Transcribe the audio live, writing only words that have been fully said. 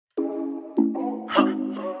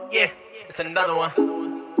Yeah, it's another one.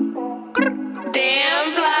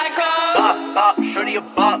 Damn, Flaxco. Bop, bop, shorty a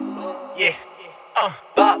bop. Yeah.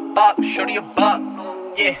 Bop, bop, shorty a bop.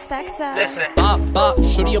 Yeah. Listen. Bop, bop,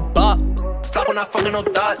 shorty a bop. Flaxco not fucking no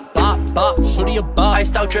thought. Bop, bop, shorty a bop.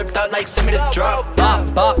 Iced out, dripped out like send me the drop.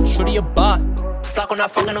 Bop, bop, shorty a bop. Flaxco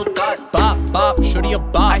not fucking no thought. Bop, bop, shorty a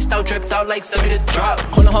bop. Iced out, dripped out like send me the drop.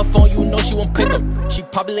 Calling her phone, you know she won't pick up. She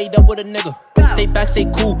probably laid up with a nigga. Stay back, stay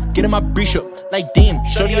cool, get in my breach up. Like damn,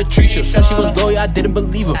 shorty a Trisha. Said she was loyal, I didn't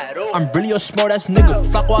believe her. I'm really a smart ass nigga.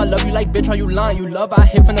 Flaxco, I love you like bitch, why you lying? You love, I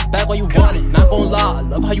hit from the back while you want it. Not gon' lie, I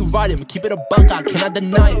love how you ride it. Keep it a buck, I cannot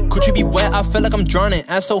deny it. Could you be wet? I feel like I'm drowning.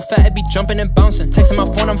 Ass so fat, it be jumping and bouncing. Texting my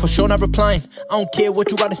phone, I'm for sure not replying. I don't care what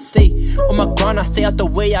you gotta say. On my grind, I stay out the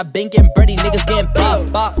way. I been getting birdie, niggas getting bop,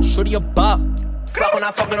 bop, shorty a bop. Flaxco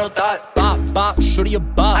not fucking no thought. Bop, bop, shorty a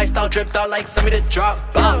bop. Iced out, dripped out like send me the drop.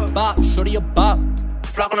 Bop, bop, shorty a bop.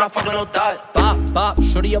 Flaxco not fucking no thought. Bop, bop,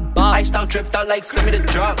 shorty a bop. Iced out, dripped out like send me the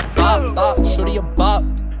drop. Bop, bop, shorty a bop.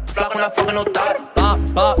 Flaxco not fucking no thought.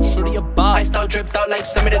 Bop, bop, shorty a bop. Iced out, dripped out like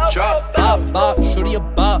send me the drop. Bop, bop, shorty a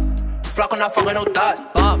bop. Flaxco not fucking no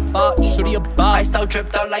thought. Bop, bop, shorty a bop. Iced out,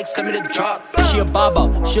 dripped out like send me the drop. She a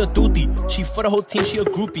baba, she a doodie. She for the whole team, she a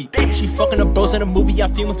groupie. She fucking the bros in the movie, I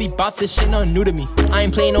feel must be bops, this shit nothing new to me. I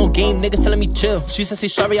ain't playing no game, niggas telling me chill. She said say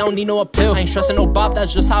sorry, I don't need no appeal. I ain't stressing no bop,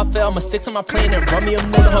 that's just how I feel. I'ma stick to my plan and run me a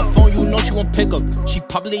mill. Her phone, you know she won't pick up. She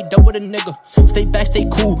probably laid up with a nigga. Stay back, stay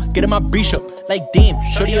cool, get in my breach up. Like damn,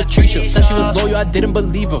 shorty a Trisha. Said she was loyal, I didn't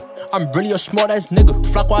believe her. I'm really a smart ass nigga.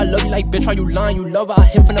 Flaxco, I love you like bitch, why you lying? You love her, I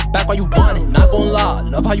hit from the back while you want it. Not gon' lie, I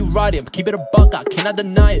love how you ride it. Keep it a buck, I cannot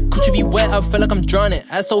deny it. Could you be wet? I feel like I'm drowning.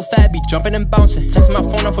 Ass so fat, be jumping and bouncing. Texting my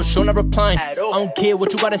phone, I'm for sure not replying. I don't care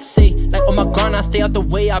what you gotta say. Like on my grind, I stay out the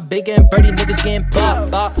way. I big and birdie, niggas getting bop,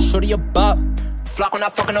 bop, shorty a bop. Flaxco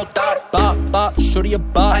not fucking no thought. Bop, bop, shorty a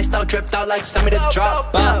bop. Iced out, dripped out like send me the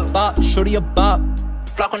drop. Bop, bop, shorty a bop.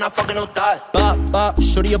 Flaxco not fucking no thought. Bop, bop,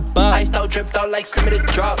 shorty a bop. Iced out, dripped out like send me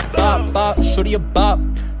the drop. Bop, bop, shorty a bop.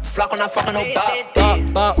 Flaxco not fucking no bop.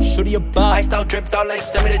 Bop, bop, shorty a bop. Iced out, dripped out like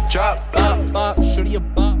send me the drop. Bop, bop, shorty a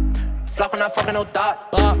bop. Flaxco not fucking no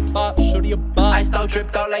thought. Bop, bop, shorty a bop. Iced out,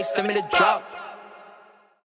 dripped out like send me the drop.